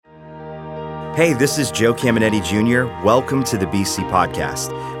Hey, this is Joe Caminetti Jr. Welcome to the BC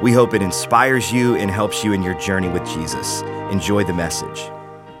Podcast. We hope it inspires you and helps you in your journey with Jesus. Enjoy the message.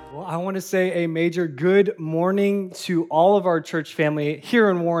 Well, I want to say a major good morning to all of our church family here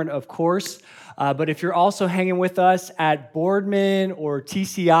in Warren, of course. But if you're also hanging with us at Boardman or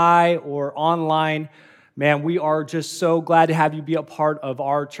TCI or online, man, we are just so glad to have you be a part of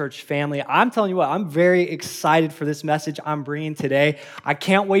our church family. I'm telling you what, I'm very excited for this message I'm bringing today. I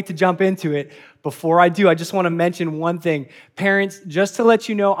can't wait to jump into it. Before I do, I just want to mention one thing. Parents, just to let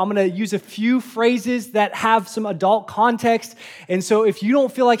you know, I'm going to use a few phrases that have some adult context. And so if you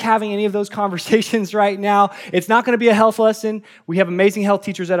don't feel like having any of those conversations right now, it's not going to be a health lesson. We have amazing health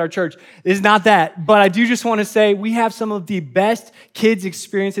teachers at our church. It's not that. But I do just want to say we have some of the best kids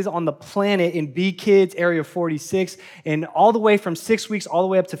experiences on the planet in B Kids, Area 46, and all the way from 6 weeks all the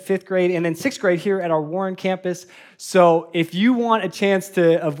way up to 5th grade, and then 6th grade here at our Warren campus. So if you want a chance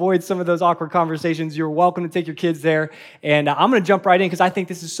to avoid some of those awkward conversations, you're welcome to take your kids there. And I'm going to jump right in because I think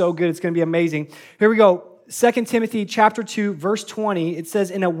this is so good. It's going to be amazing. Here we go. 2 Timothy chapter 2, verse 20. It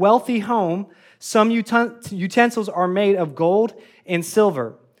says, "In a wealthy home, some utensils are made of gold and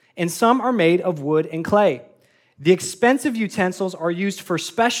silver, and some are made of wood and clay. The expensive utensils are used for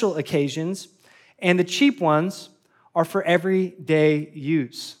special occasions, and the cheap ones are for everyday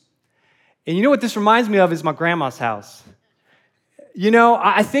use." And you know what this reminds me of is my grandma's house. You know,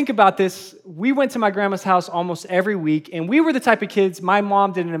 I think about this. We went to my grandma's house almost every week, and we were the type of kids, my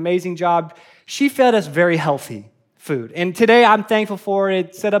mom did an amazing job. She fed us very healthy food. And today I'm thankful for it.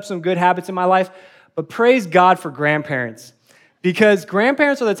 It set up some good habits in my life. But praise God for grandparents. Because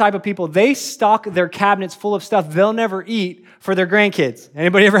grandparents are the type of people, they stock their cabinets full of stuff they'll never eat for their grandkids.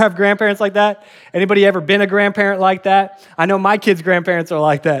 Anybody ever have grandparents like that? Anybody ever been a grandparent like that? I know my kids' grandparents are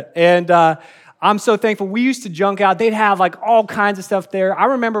like that. And I'm so thankful. We used to junk out. They'd have like all kinds of stuff there. I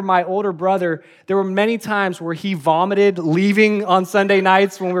remember my older brother, there were many times where he vomited leaving on Sunday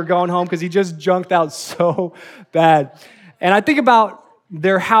nights when we were going home because he just junked out so bad. And I think about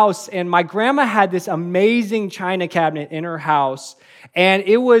their house, and my grandma had this amazing china cabinet in her house, and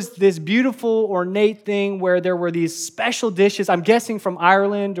it was this beautiful, ornate thing where there were these special dishes, I'm guessing from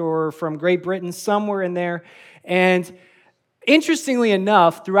Ireland or from Great Britain, somewhere in there. And interestingly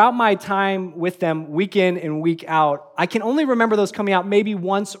enough, throughout my time with them, week in and week out, I can only remember those coming out maybe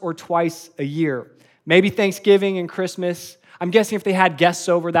once or twice a year. Maybe Thanksgiving and Christmas. I'm guessing if they had guests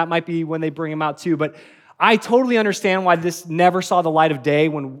over, that might be when they bring them out too. But I totally understand why this never saw the light of day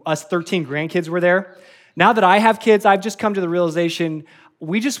when us 13 grandkids were there. Now that I have kids, I've just come to the realization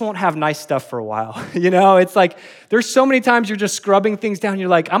we just won't have nice stuff for a while. You know, it's like there's so many times you're just scrubbing things down. You're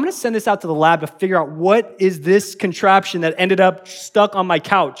like, I'm going to send this out to the lab to figure out what is this contraption that ended up stuck on my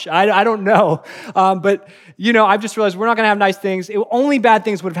couch. I don't know. But, you know, I've just realized we're not going to have nice things. Only bad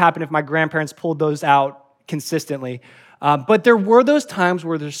things would have happened if my grandparents pulled those out consistently. But there were those times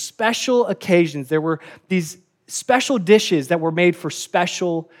where there's special occasions. There were these special dishes that were made for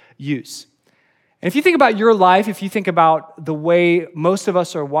special use. And if you think about your life, if you think about the way most of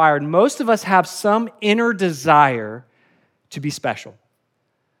us are wired, most of us have some inner desire to be special.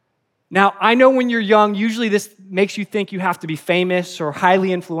 Now, I know when you're young, usually this makes you think you have to be famous or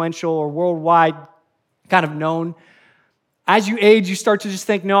highly influential or worldwide kind of known. As you age, you start to just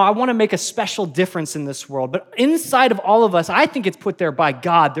think, no, I want to make a special difference in this world. But inside of all of us, I think it's put there by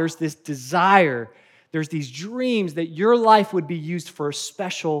God. There's this desire, there's these dreams that your life would be used for a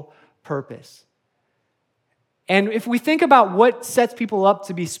special purpose. And if we think about what sets people up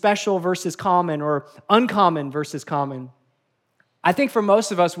to be special versus common or uncommon versus common, I think for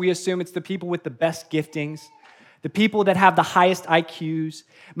most of us, we assume it's the people with the best giftings, the people that have the highest IQs.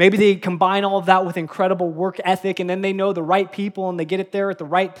 Maybe they combine all of that with incredible work ethic, and then they know the right people, and they get it there at the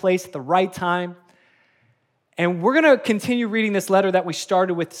right place at the right time. And we're going to continue reading this letter that we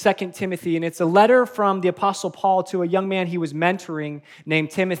started with 2 Timothy, and it's a letter from the Apostle Paul to a young man he was mentoring named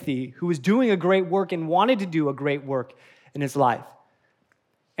Timothy, who was doing a great work and wanted to do a great work in his life.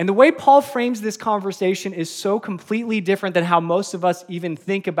 And the way Paul frames this conversation is so completely different than how most of us even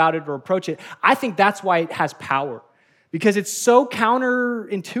think about it or approach it. I think that's why it has power, because it's so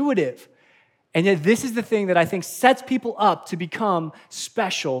counterintuitive. And yet this is the thing that I think sets people up to become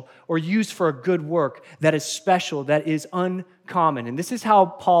special or used for a good work that is special, that is uncommon. And this is how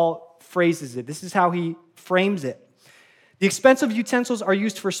Paul phrases it. This is how he frames it. The expensive utensils are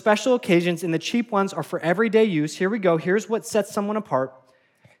used for special occasions, and the cheap ones are for everyday use. Here we go. Here's what sets someone apart.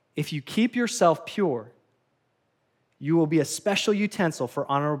 If you keep yourself pure, you will be a special utensil for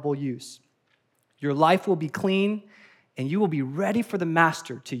honorable use. Your life will be clean, and you will be ready for the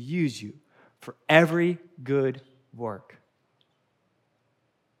master to use you for every good work.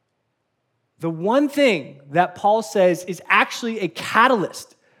 the one thing that Paul says is actually a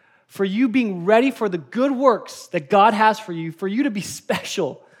catalyst for you being ready for the good works that God has for you to be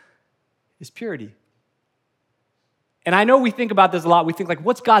special, is purity. And I know we think about this a lot. We think like,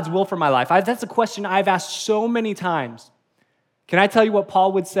 what's God's will for my life? That's a question I've asked so many times. Can I tell you what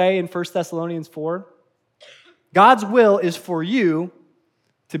Paul would say in 1 Thessalonians 4? God's will is for you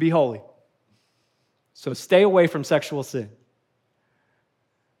to be holy. So stay away from sexual sin.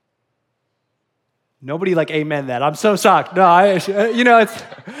 Nobody like amen that. I'm so shocked. No,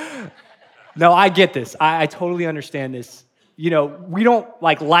 I get this. I totally understand this. We don't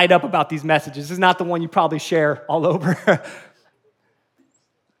like light up about these messages. This is not the one you probably share all over.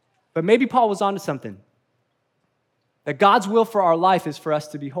 But maybe Paul was onto something. That God's will for our life is for us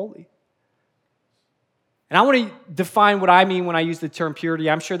to be holy. And I want to define what I mean when I use the term purity.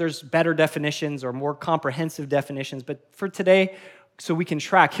 I'm sure there's better definitions or more comprehensive definitions, but for today, so we can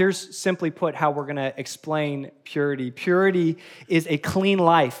track, here's simply put how we're going to explain purity. Purity is a clean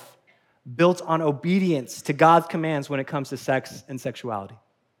life built on obedience to God's commands when it comes to sex and sexuality.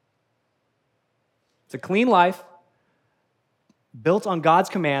 It's a clean life built on God's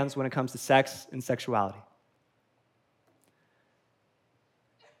commands when it comes to sex and sexuality.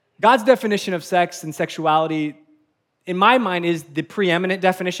 God's definition of sex and sexuality, in my mind, is the preeminent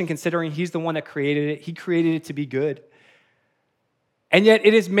definition, considering He's the one that created it. He created it to be good. And yet,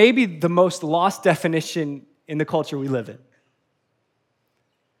 it is maybe the most lost definition in the culture we live in.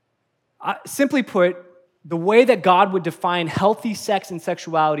 Simply put, the way that God would define healthy sex and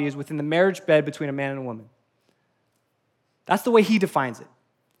sexuality is within the marriage bed between a man and a woman. That's the way He defines it.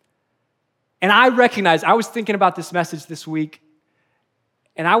 And I recognize, I was thinking about this message this week,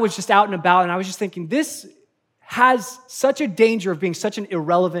 and I was just out and about, and I was just thinking, this has such a danger of being such an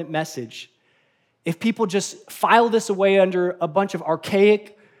irrelevant message if people just file this away under a bunch of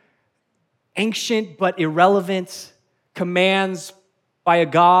archaic, ancient, but irrelevant commands by a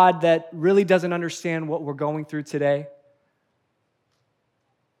God that really doesn't understand what we're going through today.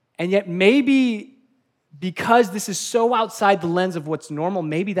 And yet maybe because this is so outside the lens of what's normal,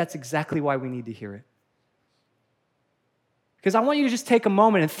 maybe that's exactly why we need to hear it. Because I want you to just take a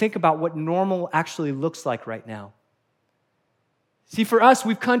moment and think about what normal actually looks like right now. See, for us,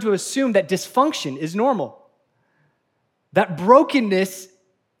 we've come to assume that dysfunction is normal, that brokenness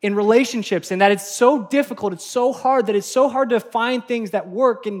in relationships, and that it's so difficult, it's so hard, that it's so hard to find things that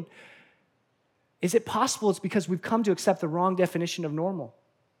work. And is it possible it's because we've come to accept the wrong definition of normal?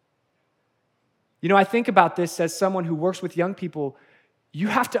 I think about this as someone who works with young people. You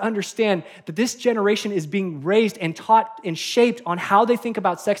have to understand that this generation is being raised and taught and shaped on how they think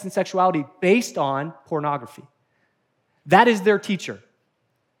about sex and sexuality based on pornography. That is their teacher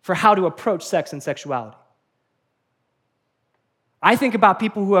for how to approach sex and sexuality. I think about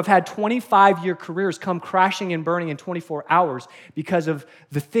people who have had 25-year careers come crashing and burning in 24 hours because of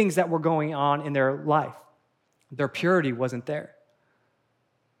the things that were going on in their life. Their purity wasn't there.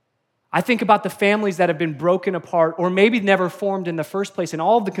 I think about the families that have been broken apart or maybe never formed in the first place and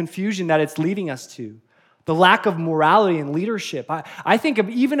all of the confusion that it's leading us to. The lack of morality and leadership. I think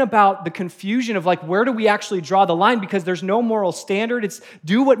even about the confusion of where do we actually draw the line, because there's no moral standard. It's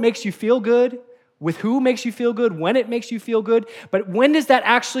do what makes you feel good, with who makes you feel good, when it makes you feel good. But when does that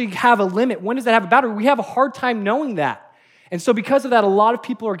actually have a limit? When does that have a boundary? We have a hard time knowing that. And so because of that, a lot of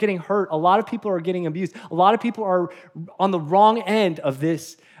people are getting hurt. A lot of people are getting abused. A lot of people are on the wrong end of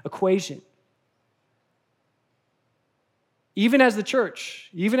this equation. Even as the church,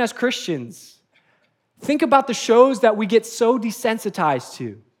 even as Christians, think about the shows that we get so desensitized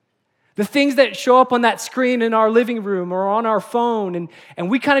to. The things that show up on that screen in our living room or on our phone, and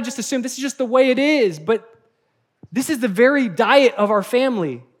we kind of just assume this is just the way it is, but this is the very diet of our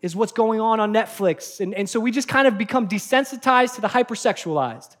family, is what's going on Netflix. And so we just kind of become desensitized to the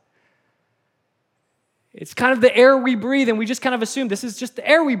hypersexualized. It's kind of the air we breathe, and we just kind of assume this is just the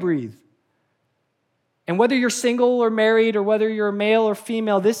air we breathe. And whether you're single or married or whether you're male or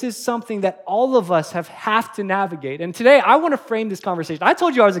female, this is something that all of us have to navigate. And today, I want to frame this conversation. I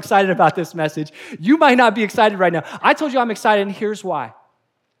told you I was excited about this message. You might not be excited right now. I told you I'm excited, and here's why.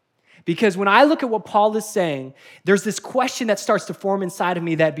 Because when I look at what Paul is saying, there's this question that starts to form inside of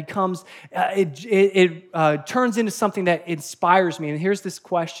me that becomes, it turns into something that inspires me. And here's this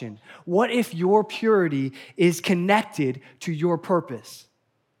question. What if your purity is connected to your purpose?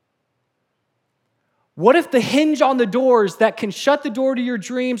 What if the hinge on the doors that can shut the door to your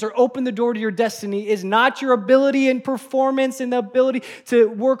dreams or open the door to your destiny is not your ability and performance and the ability to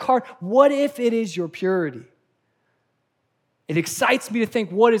work hard? What if it is your purity? It excites me to think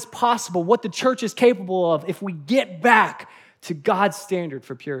what is possible, what the church is capable of if we get back to God's standard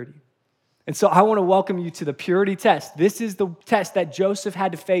for purity. And so I want to welcome you to the purity test. This is the test that Joseph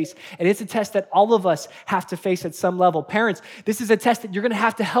had to face, and it's a test that all of us have to face at some level. Parents, this is a test that you're going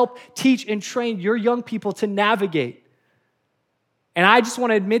to help teach and train your young people to navigate. And I just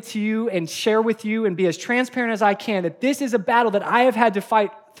want to admit to you and share with you and be as transparent as I can that this is a battle that I have had to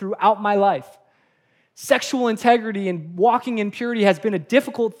fight throughout my life. Sexual integrity and walking in purity has been a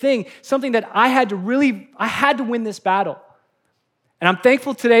difficult thing, something that I had to win this battle. And I'm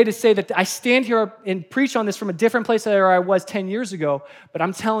thankful today to say that I stand here and preach on this from a different place than I was 10 years ago, but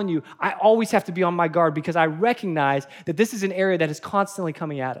I'm telling you, I always have to be on my guard because I recognize that this is an area that is constantly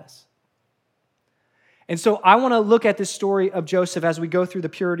coming at us. And so I want to look at this story of Joseph as we go through the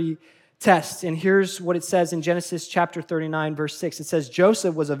purity test. And here's what it says in Genesis chapter 39, verse 6. It says,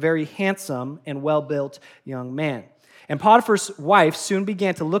 Joseph was a very handsome and well-built young man. And Potiphar's wife soon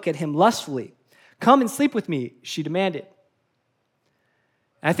began to look at him lustfully. Come and sleep with me, she demanded.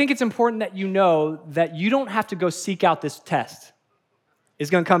 And I think it's important that you know that you don't have to go seek out this test. It's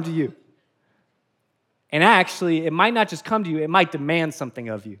going to come to you. And actually, it might not just come to you, it might demand something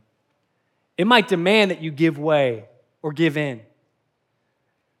of you. It might demand that you give way or give in.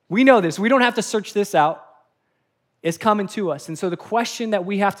 We know this. We don't have to search this out. It's coming to us. And so the question that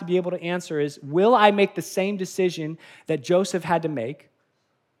we have to be able to answer is, will I make the same decision that Joseph had to make,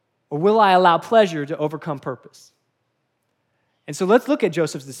 or will I allow pleasure to overcome purpose? And so let's look at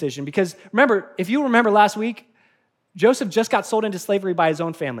Joseph's decision, because remember, if you remember last week, Joseph just got sold into slavery by his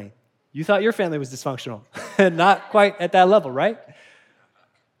own family. You thought your family was dysfunctional. Not quite at that level, right?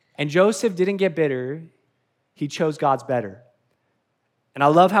 And Joseph didn't get bitter. He chose God's better. And I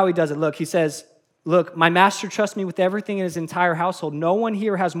love how he does it. Look, he says, look, my master trusts me with everything in his entire household. No one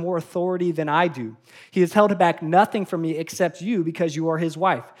here has more authority than I do. He has held back nothing from me except you because you are his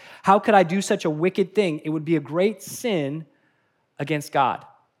wife. How could I do such a wicked thing? It would be a great sin against God.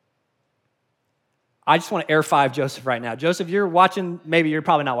 I just want to air five Joseph right now. Joseph, you're watching, maybe you're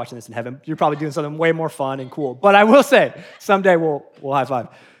probably not watching this in heaven. You're probably doing something way more fun and cool. But I will say, someday we'll high five.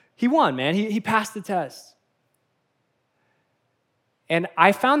 He won, man. He passed the test. And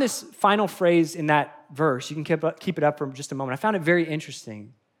I found this final phrase in that verse. You can keep it up for just a moment. I found it very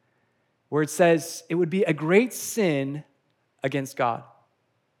interesting, where it says, it would be a great sin against God.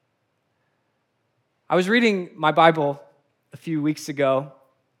 I was reading my Bible a few weeks ago,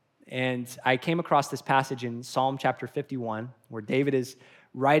 and I came across this passage in Psalm chapter 51, where David is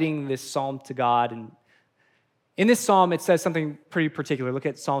writing this psalm to God. And in this psalm, it says something pretty particular. Look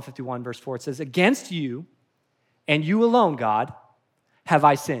at Psalm 51, verse 4. It says, against you and you alone, God, have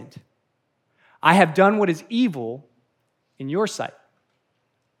I sinned. I have done what is evil in your sight.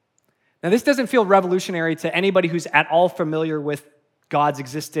 Now, this doesn't feel revolutionary to anybody who's at all familiar with God's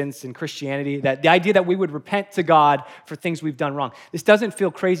existence and Christianity, that the idea that we would repent to God for things we've done wrong. This doesn't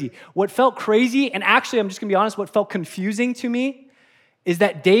feel crazy. What felt crazy, and actually, I'm just going to be honest, what felt confusing to me is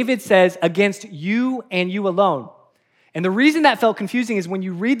that David says, against you and you alone. And the reason that felt confusing is when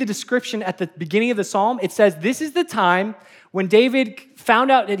you read the description at the beginning of the psalm, it says, this is the time when David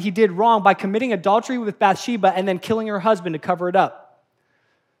found out that he did wrong by committing adultery with Bathsheba and then killing her husband to cover it up.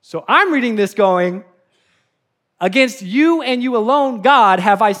 So I'm reading this going, against you and you alone, God,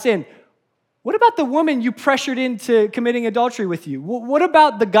 have I sinned. What about the woman you pressured into committing adultery with you? What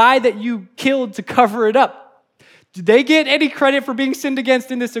about the guy that you killed to cover it up? Do they get any credit for being sinned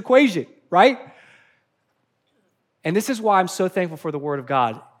against in this equation, right? And this is why I'm so thankful for the Word of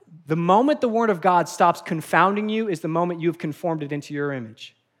God. The moment the Word of God stops confounding you is the moment you've conformed it into your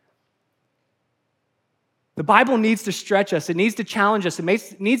image. The Bible needs to stretch us. It needs to challenge us.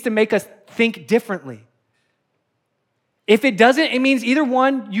 It needs to make us think differently. If it doesn't, it means either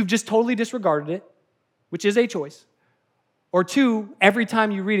one, you've just totally disregarded it, which is a choice, or two, every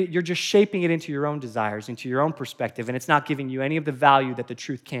time you read it, you're just shaping it into your own desires, into your own perspective, and it's not giving you any of the value that the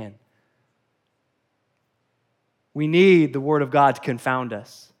truth can. We need the Word of God to confound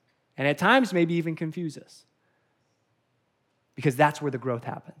us, and at times maybe even confuse us, because that's where the growth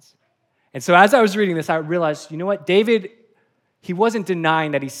happens. And so as I was reading this, I realized, you know what? David, he wasn't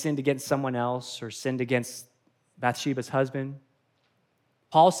denying that he sinned against someone else or sinned against Bathsheba's husband.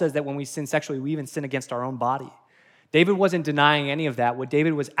 Paul says that when we sin sexually, we even sin against our own body. David wasn't denying any of that. What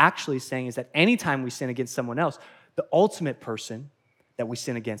David was actually saying is that anytime we sin against someone else, the ultimate person that we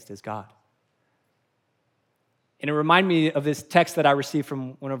sin against is God. And it reminded me of this text that I received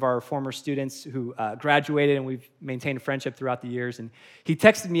from one of our former students who graduated, and we've maintained a friendship throughout the years. And he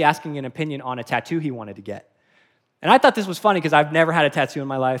texted me asking an opinion on a tattoo he wanted to get. And I thought this was funny because I've never had a tattoo in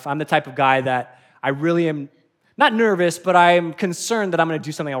my life. I'm the type of guy that I really am not nervous, but I'm concerned that I'm going to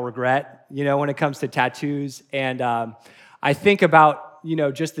do something I'll regret, when it comes to tattoos. And I think about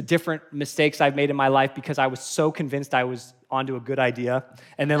just the different mistakes I've made in my life because I was so convinced I was onto a good idea.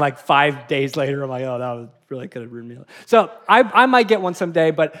 And then like 5 days later, I'm like, oh, that was really could have ruined me. So I might get one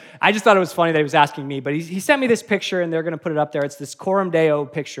someday, but I just thought it was funny that he was asking me. But he sent me this picture, and they're going to put it up there. It's this Coram Deo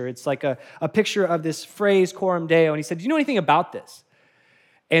picture. It's like a picture of this phrase, Coram Deo. And he said, do you know anything about this?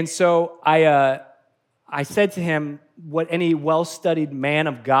 And so I said to him what any well-studied man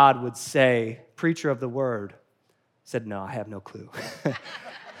of God would say, preacher of the word. I said, no, I have no clue.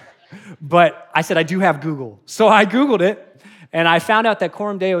 But I said, I do have Google. So I Googled it, and I found out that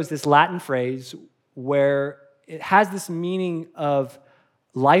Coram Deo is this Latin phrase where it has this meaning of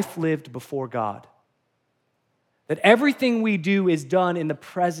life lived before God. That everything we do is done in the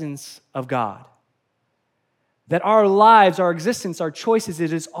presence of God. That our lives, our existence, our choices,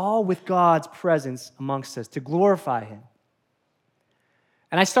 it is all with God's presence amongst us to glorify Him.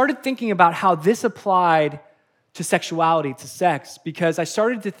 And I started thinking about how this applied to sexuality, to sex, because I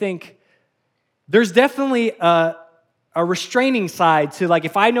started to think there's definitely a restraining side to, like,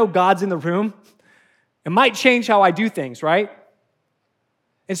 if I know God's in the room, it might change how I do things, right?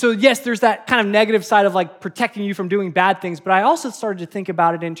 And so, yes, there's that kind of negative side of like protecting you from doing bad things, but I also started to think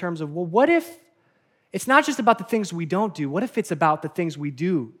about it in terms of, well, what if it's not just about the things we don't do? What if it's about the things we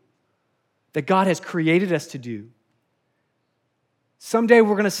do that God has created us to do? Someday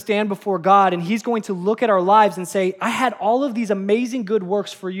we're going to stand before God, and He's going to look at our lives and say, I had all of these amazing good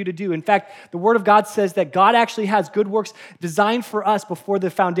works for you to do. In fact, the Word of God says that God actually has good works designed for us before the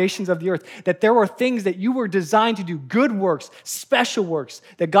foundations of the earth, that there were things that you were designed to do, good works, special works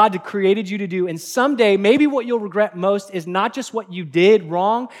that God had created you to do. And someday, maybe what you'll regret most is not just what you did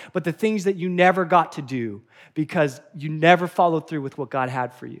wrong, but the things that you never got to do because you never followed through with what God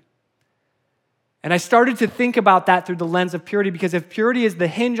had for you. And I started to think about that through the lens of purity, because if purity is the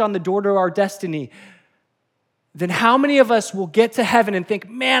hinge on the door to our destiny, then how many of us will get to heaven and think,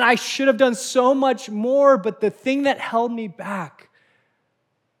 man, I should have done so much more, but the thing that held me back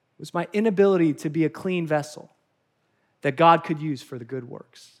was my inability to be a clean vessel that God could use for the good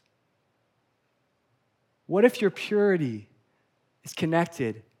works. What if your purity is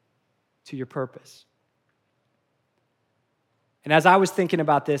connected to your purpose? And as I was thinking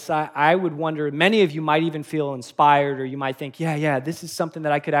about this, I would wonder, many of you might even feel inspired, or you might think, yeah, this is something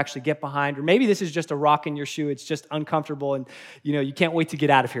that I could actually get behind, or maybe this is just a rock in your shoe, it's just uncomfortable, and you can't wait to get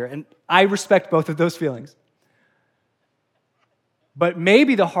out of here. And I respect both of those feelings. But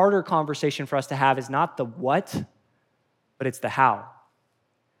maybe the harder conversation for us to have is not the what, but it's the how.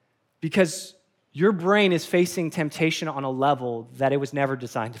 Because your brain is facing temptation on a level that it was never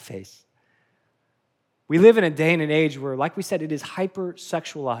designed to face. We live in a day and an age where, like we said, it is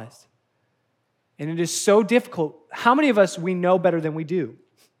hyper-sexualized. And it is so difficult. How many of us, we know better than we do?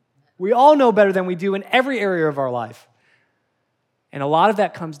 We all know better than we do in every area of our life. And a lot of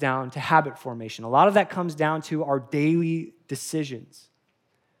that comes down to habit formation. A lot of that comes down to our daily decisions.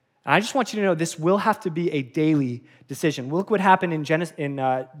 And I just want you to know this will have to be a daily decision. Look what happened in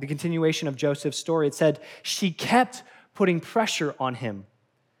the continuation of Joseph's story. It said, she kept putting pressure on him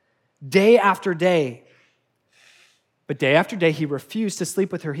day after day. But day after day, he refused to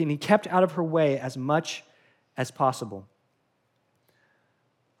sleep with her, and he kept out of her way as much as possible.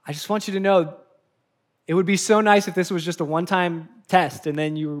 I just want you to know, it would be so nice if this was just a one-time test, and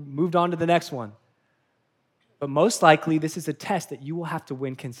then you moved on to the next one. But most likely, this is a test that you will have to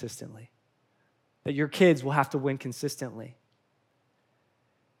win consistently, that your kids will have to win consistently.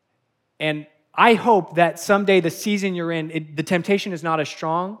 And I hope that someday the season you're in, the temptation is not as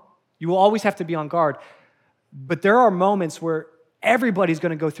strong. You will always have to be on guard. But there are moments where everybody's going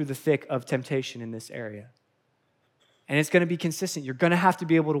to go through the thick of temptation in this area. And it's going to be consistent. You're going to have to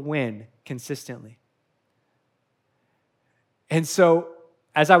be able to win consistently. And so,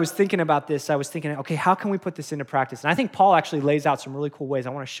 as I was thinking about this, I was thinking, okay, how can we put this into practice? And I think Paul actually lays out some really cool ways I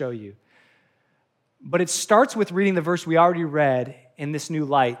want to show you. But it starts with reading the verse we already read in this new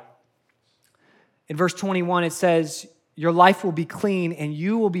light. In verse 21, it says, your life will be clean, and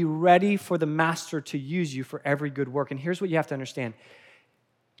you will be ready for the master to use you for every good work. And here's what you have to understand.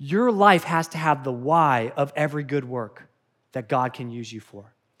 Your life has to have the why of every good work that God can use you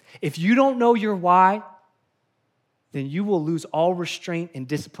for. If you don't know your why, then you will lose all restraint and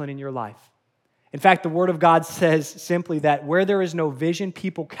discipline in your life. In fact, the Word of God says simply that where there is no vision,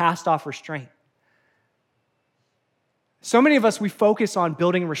 people cast off restraint. So many of us, we focus on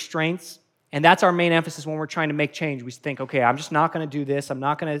building restraints, and that's our main emphasis when we're trying to make change. We think, okay, I'm just not going to do this. I'm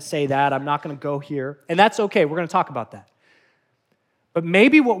not going to say that. I'm not going to go here. And that's okay. We're going to talk about that. But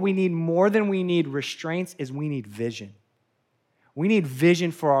maybe what we need more than we need restraints is we need vision. We need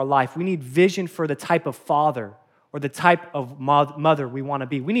vision for our life. We need vision for the type of father or the type of mother we want to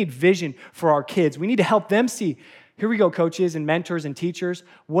be. We need vision for our kids. We need to help them see. Here we go, coaches and mentors and teachers.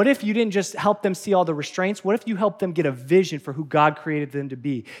 What if you didn't just help them see all the restraints? What if you helped them get a vision for who God created them to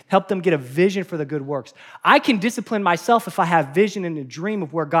be? Help them get a vision for the good works. I can discipline myself if I have vision and a dream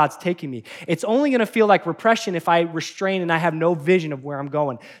of where God's taking me. It's only going to feel like repression if I restrain and I have no vision of where I'm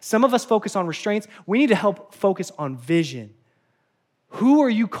going. Some of us focus on restraints. We need to help focus on vision. Who are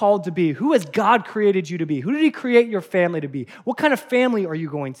you called to be? Who has God created you to be? Who did He create your family to be? What kind of family are you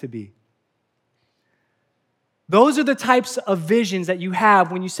going to be? Those are the types of visions that you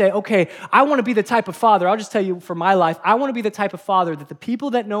have when you say, okay, I want to be the type of father. I'll just tell you for my life, I want to be the type of father that the people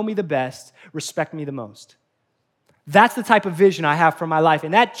that know me the best respect me the most. That's the type of vision I have for my life,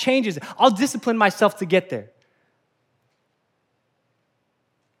 and that changes. I'll discipline myself to get there.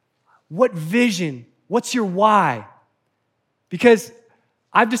 What vision? What's your why? Because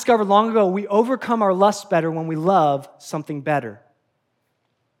I've discovered long ago, we overcome our lusts better when we love something better.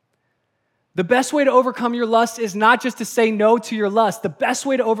 The best way to overcome your lust is not just to say no to your lust. The best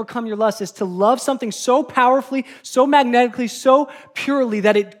way to overcome your lust is to love something so powerfully, so magnetically, so purely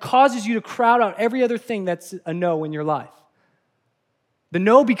that it causes you to crowd out every other thing that's a no in your life. The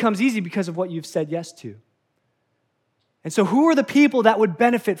no becomes easy because of what you've said yes to. And so who are the people that would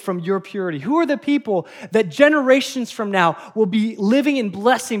benefit from your purity? Who are the people that generations from now will be living in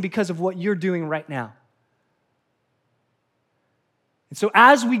blessing because of what you're doing right now? And so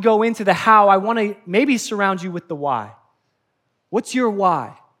as we go into the how, I want to maybe surround you with the why. What's your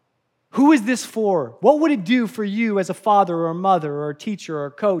why? Who is this for? What would it do for you as a father or a mother or a teacher or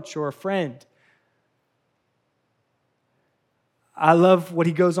a coach or a friend? I love what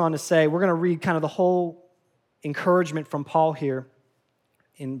he goes on to say. We're going to read kind of the whole encouragement from Paul here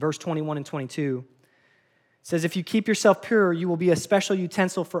in verse 21 and 22. It says, if you keep yourself pure, you will be a special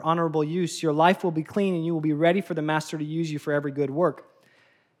utensil for honorable use. Your life will be clean, and you will be ready for the master to use you for every good work.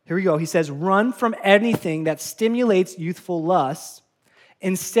 Here we go. He says, run from anything that stimulates youthful lusts.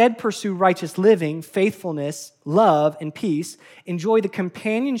 Instead, pursue righteous living, faithfulness, love, and peace. Enjoy the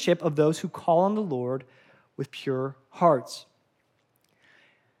companionship of those who call on the Lord with pure hearts.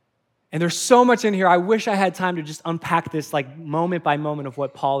 And there's so much in here. I wish I had time to just unpack this like moment by moment of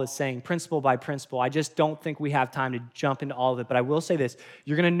what Paul is saying, principle by principle. I just don't think we have time to jump into all of it. But I will say this.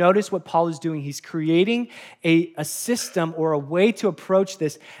 You're going to notice what Paul is doing. He's creating a system or a way to approach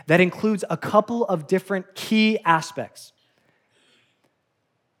this that includes a couple of different key aspects.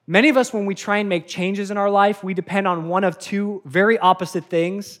 Many of us, when we try and make changes in our life, we depend on one of two very opposite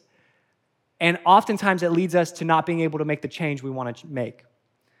things. And oftentimes it leads us to not being able to make the change we want to make.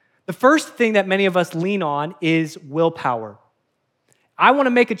 The first thing that many of us lean on is willpower. I want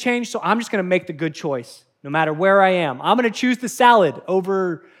to make a change, so I'm just going to make the good choice, no matter where I am. I'm going to choose the salad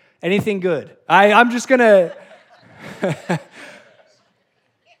over anything good. I'm just going to...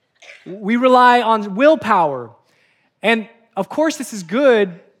 We rely on willpower. And of course, this is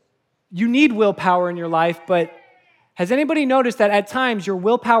good. You need willpower in your life, but has anybody noticed that at times your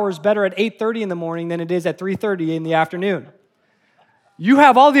willpower is better at 8:30 in the morning than it is at 3:30 in the afternoon? You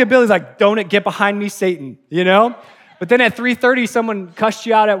have all the abilities like, don't get behind me, Satan, you know? But then at 3:30, someone cussed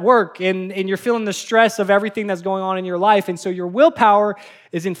you out at work, and you're feeling the stress of everything that's going on in your life, and so your willpower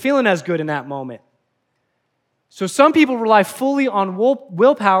isn't feeling as good in that moment. So some people rely fully on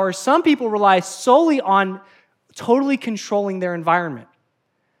willpower. Some people rely solely on totally controlling their environment.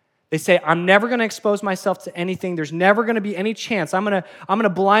 They say, I'm never going to expose myself to anything. There's never going to be any chance. I'm going to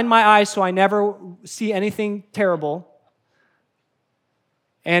blind my eyes so I never see anything terrible.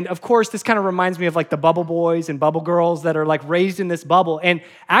 And of course, this kind of reminds me of like the bubble boys and bubble girls that are like raised in this bubble. And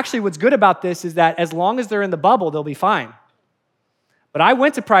actually what's good about this is that as long as they're in the bubble, they'll be fine. But I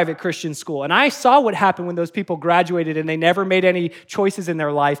went to private Christian school, and I saw what happened when those people graduated and they never made any choices in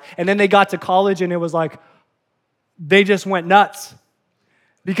their life. And then they got to college, and it was like they just went nuts.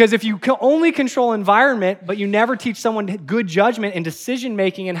 Because if you can only control environment, but you never teach someone good judgment and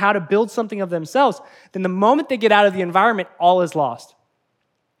decision-making and how to build something of themselves, then the moment they get out of the environment, all is lost.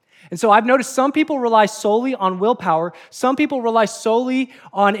 And so I've noticed some people rely solely on willpower. Some people rely solely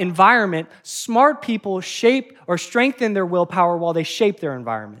on environment. Smart people shape or strengthen their willpower while they shape their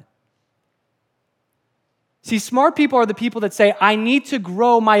environment. See, smart people are the people that say, I need to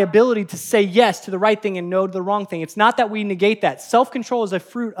grow my ability to say yes to the right thing and no to the wrong thing. It's not that we negate that. Self-control is a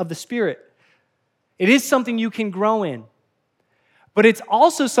fruit of the Spirit. It is something you can grow in. But it's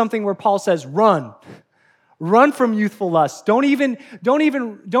also something where Paul says, run. Run from youthful lusts. Don't even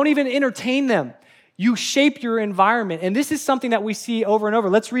entertain them. You shape your environment. And this is something that we see over and over.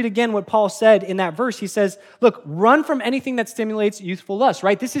 Let's read again what Paul said in that verse. He says, look, run from anything that stimulates youthful lust,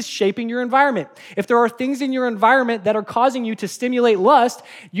 right? This is shaping your environment. If there are things in your environment that are causing you to stimulate lust,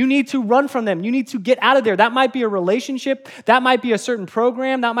 you need to run from them. You need to get out of there. That might be a relationship. That might be a certain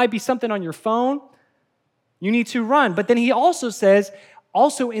program. That might be something on your phone. You need to run. But then he also says,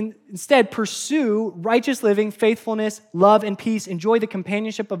 instead, pursue righteous living, faithfulness, love, and peace. Enjoy the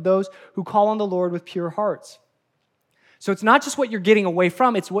companionship of those who call on the Lord with pure hearts. So it's not just what you're getting away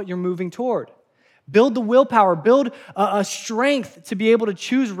from, it's what you're moving toward. Build the willpower, build a strength to be able to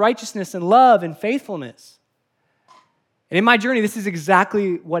choose righteousness and love and faithfulness. And in my journey, this is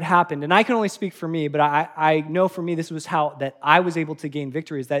exactly what happened. And I can only speak for me, but I know for me, this was how that I was able to gain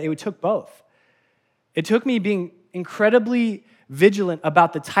victory, is that it took both. It took me being incredibly vigilant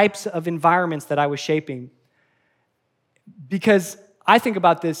about the types of environments that I was shaping. Because I think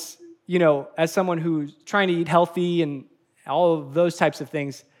about this, as someone who's trying to eat healthy and all of those types of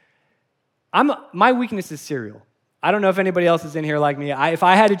things. My weakness is cereal. I don't know if anybody else is in here like me. If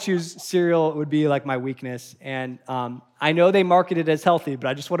I had to choose cereal, it would be like my weakness. And I know they market it as healthy, but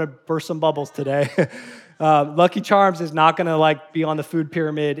I just want to burst some bubbles today. Lucky Charms is not going to be on the food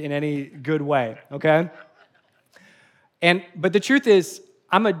pyramid in any good way, okay? But the truth is,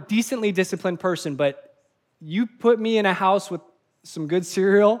 I'm a decently disciplined person, but you put me in a house with some good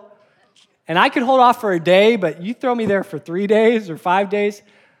cereal, and I could hold off for a day, but you throw me there for 3 days or 5 days,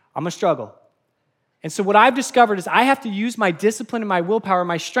 I'm going to struggle. And so what I've discovered is I have to use my discipline and my willpower,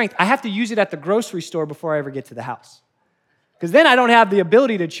 my strength. I have to use it at the grocery store before I ever get to the house. Because then I don't have the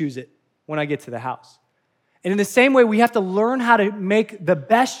ability to choose it when I get to the house. And in the same way, we have to learn how to make the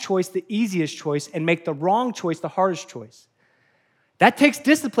best choice the easiest choice and make the wrong choice the hardest choice. That takes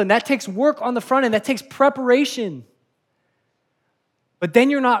discipline. That takes work on the front end. That takes preparation. But then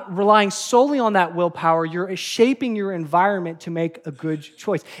you're not relying solely on that willpower. You're shaping your environment to make a good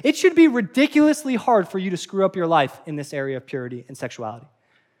choice. It should be ridiculously hard for you to screw up your life in this area of purity and sexuality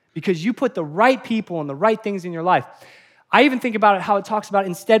because you put the right people and the right things in your life. I even think about it, how it talks about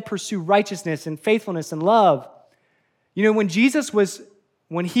instead pursue righteousness and faithfulness and love. When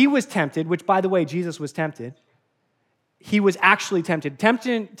he was tempted, which by the way, Jesus was tempted, he was actually tempted.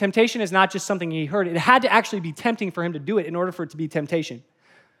 Temptation is not just something he heard. It had to actually be tempting for him to do it in order for it to be temptation.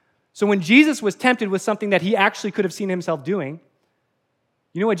 So when Jesus was tempted with something that he actually could have seen himself doing,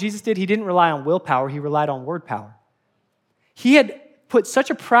 you know what Jesus did? He didn't rely on willpower. He relied on word power. He had put such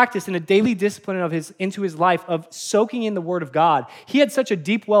a practice and a daily discipline into his life of soaking in the word of God. He had such a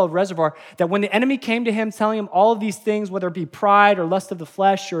deep well of reservoir that when the enemy came to him telling him all of these things, whether it be pride or lust of the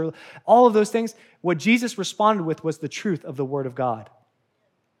flesh or all of those things, what Jesus responded with was the truth of the word of God.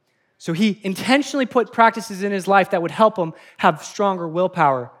 So he intentionally put practices in his life that would help him have stronger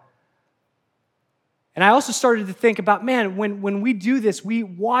willpower. And I also started to think about, man, when we do this, we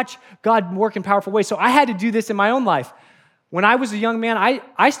watch God work in powerful ways. So I had to do this in my own life. When I was a young man,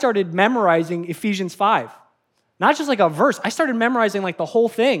 I started memorizing Ephesians 5. Not just like a verse. I started memorizing the whole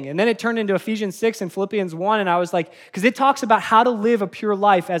thing. And then it turned into Ephesians 6 and Philippians 1. And I was because it talks about how to live a pure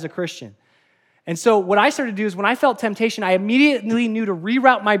life as a Christian. And so what I started to do is when I felt temptation, I immediately knew to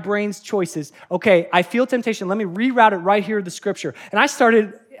reroute my brain's choices. Okay, I feel temptation. Let me reroute it right here in the scripture. And I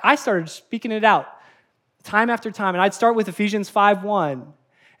started speaking it out time after time. And I'd start with Ephesians 5:1.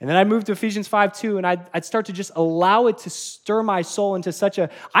 And then I'd move to Ephesians 5:2, and I'd start to just allow it to stir my soul into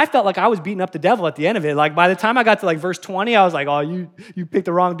I felt like I was beating up the devil at the end of it. By the time I got to verse 20, I was like, oh, you picked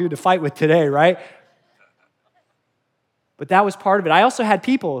the wrong dude to fight with today, right? But that was part of it. I also had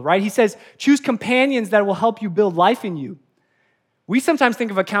people, right? He says, choose companions that will help you build life in you. We sometimes think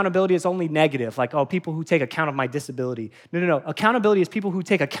of accountability as only negative, people who take account of my disability. No. Accountability is people who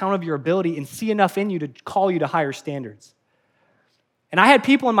take account of your ability and see enough in you to call you to higher standards. And I had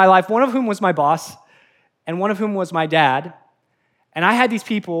people in my life, one of whom was my boss, and one of whom was my dad. And I had these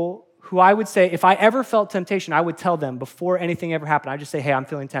people who I would say, if I ever felt temptation, I would tell them before anything ever happened. I'd just say, hey, I'm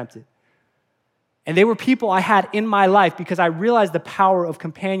feeling tempted. And they were people I had in my life because I realized the power of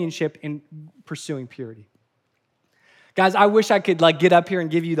companionship in pursuing purity. Guys, I wish I could get up here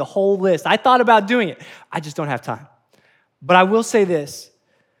and give you the whole list. I thought about doing it. I just don't have time. But I will say this.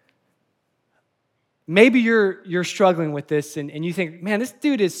 Maybe you're struggling with this and you think, man, this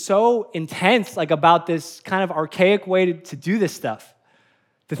dude is so intense about this kind of archaic way to do this stuff,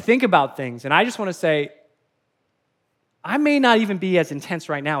 to think about things. And I just want to say, I may not even be as intense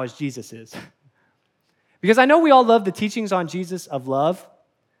right now as Jesus is. Because I know we all love the teachings on Jesus of love,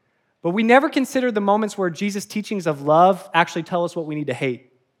 but we never consider the moments where Jesus' teachings of love actually tell us what we need to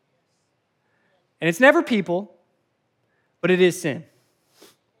hate. And it's never people, but it is sin.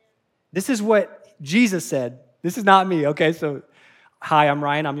 This is what Jesus said, this is not me, okay? So, hi, I'm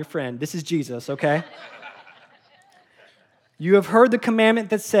Ryan, I'm your friend. This is Jesus, okay? You have heard the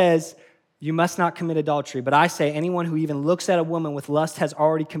commandment that says, you must not commit adultery. But I say, anyone who even looks at a woman with lust has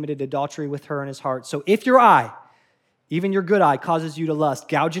already committed adultery with her in his heart. So if your eye, even your good eye, causes you to lust,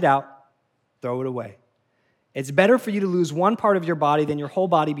 gouge it out, throw it away. It's better for you to lose one part of your body than your whole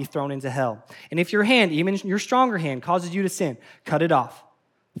body be thrown into hell. And if your hand, even your stronger hand, causes you to sin, cut it off,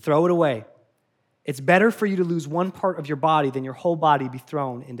 throw it away. It's better for you to lose one part of your body than your whole body be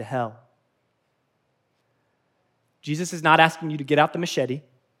thrown into hell. Jesus is not asking you to get out the machete,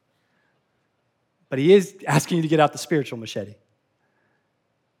 but he is asking you to get out the spiritual machete.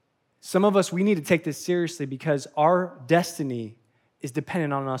 Some of us, we need to take this seriously because our destiny is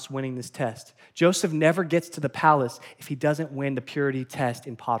dependent on us winning this test. Joseph never gets to the palace if he doesn't win the purity test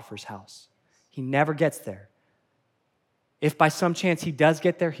in Potiphar's house. He never gets there. If by some chance he does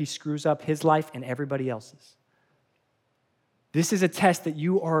get there, he screws up his life and everybody else's. This is a test that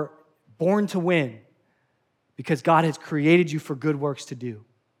you are born to win because God has created you for good works to do.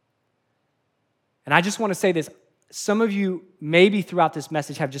 And I just want to say this. Some of you, maybe throughout this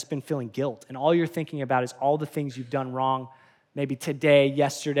message, have just been feeling guilt, and all you're thinking about is all the things you've done wrong, maybe today,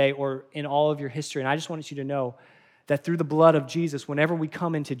 yesterday, or in all of your history. And I just want you to know that through the blood of Jesus, whenever we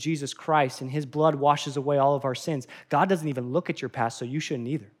come into Jesus Christ and his blood washes away all of our sins, God doesn't even look at your past, so you shouldn't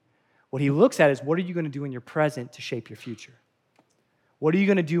either. What he looks at is, what are you going to do in your present to shape your future? What are you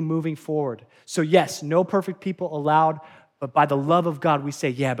going to do moving forward? So yes, no perfect people allowed, but by the love of God, we say,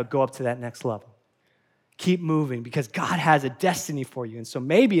 yeah, but go up to that next level. Keep moving because God has a destiny for you. And so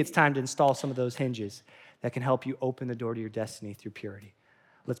maybe it's time to install some of those hinges that can help you open the door to your destiny through purity.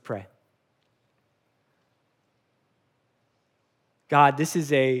 Let's pray. God, this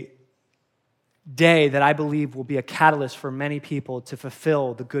is a day that I believe will be a catalyst for many people to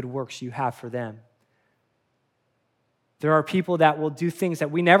fulfill the good works you have for them. There are people that will do things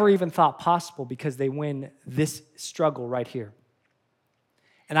that we never even thought possible because they win this struggle right here.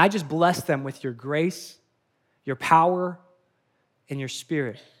 And I just bless them with your grace, your power, and your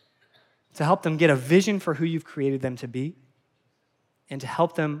spirit to help them get a vision for who you've created them to be and to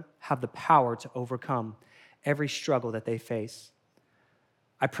help them have the power to overcome every struggle that they face.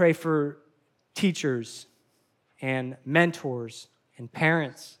 I pray for teachers and mentors and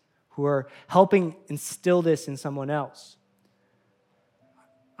parents who are helping instill this in someone else.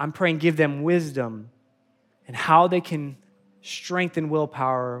 I'm praying give them wisdom and how they can strengthen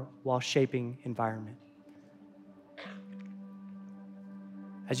willpower while shaping environment.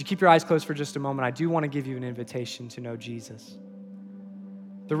 As you keep your eyes closed for just a moment, I do want to give you an invitation to know Jesus.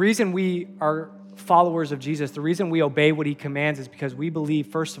 The reason we are followers of Jesus, the reason we obey what he commands is because we believe,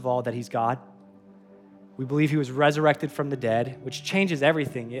 first of all, that he's God. We believe he was resurrected from the dead, which changes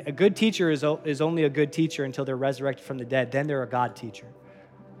everything. A good teacher is only a good teacher until they're resurrected from the dead. Then they're a God teacher.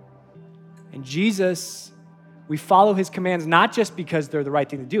 And Jesus, we follow his commands not just because they're the right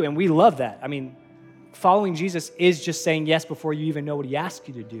thing to do, and we love that. I mean, following Jesus is just saying yes before you even know what he asks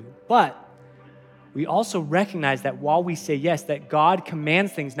you to do. But we also recognize that while we say yes, that God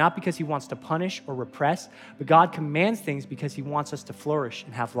commands things not because he wants to punish or repress, but God commands things because he wants us to flourish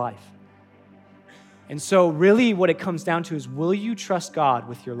and have life. And so really what it comes down to is, will you trust God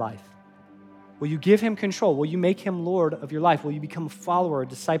with your life? Will you give him control? Will you make him Lord of your life? Will you become a follower, a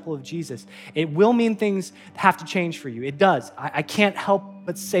disciple of Jesus? It will mean things have to change for you. It does. I can't help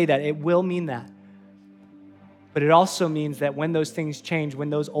but say that. It will mean that. But it also means that when those things change, when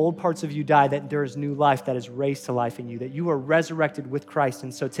those old parts of you die, that there is new life that is raised to life in you, that you are resurrected with Christ.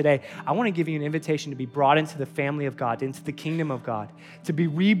 And so today, I want to give you an invitation to be brought into the family of God, into the kingdom of God, to be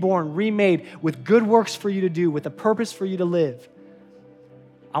reborn, remade with good works for you to do, with a purpose for you to live.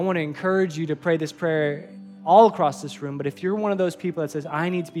 I want to encourage you to pray this prayer all across this room. But if you're one of those people that says, I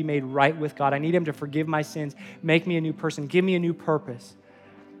need to be made right with God, I need him to forgive my sins, make me a new person, give me a new purpose,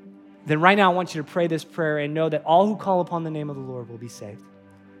 then right now I want you to pray this prayer and know that all who call upon the name of the Lord will be saved.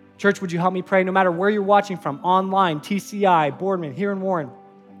 Church, would you help me pray no matter where you're watching from, online, TCI, Boardman, here in Warren?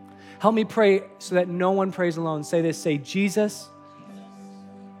 Help me pray so that no one prays alone. Say this, say, Jesus,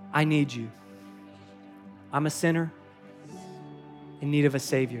 I need you. I'm a sinner in need of a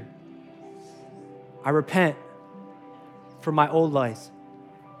Savior. I repent for my old lies,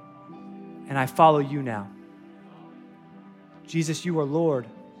 and I follow you now. Jesus, you are Lord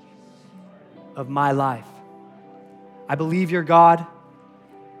of my life. I believe you're God.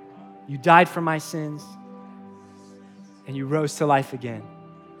 You died for my sins, and you rose to life again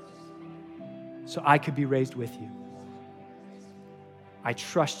so I could be raised with you. I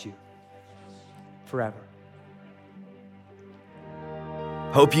trust you forever.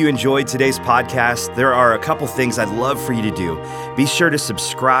 Hope you enjoyed today's podcast. There are a couple things I'd love for you to do. Be sure to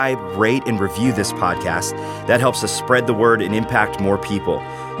subscribe, rate, and review this podcast. That helps us spread the word and impact more people.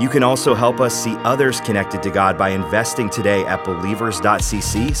 You can also help us see others connected to God by investing today at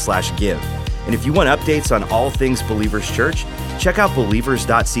believers.cc/give. And if you want updates on all things Believers Church, check out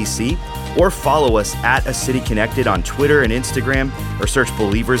believers.cc or follow us at A City Connected on Twitter and Instagram, or search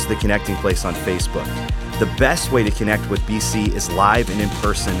Believers the Connecting Place on Facebook. The best way to connect with BC is live and in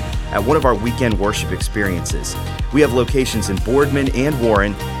person at one of our weekend worship experiences. We have locations in Boardman and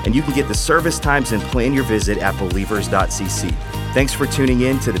Warren, and you can get the service times and plan your visit at believers.cc. Thanks for tuning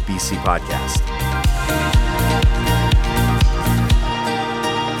in to the BC Podcast.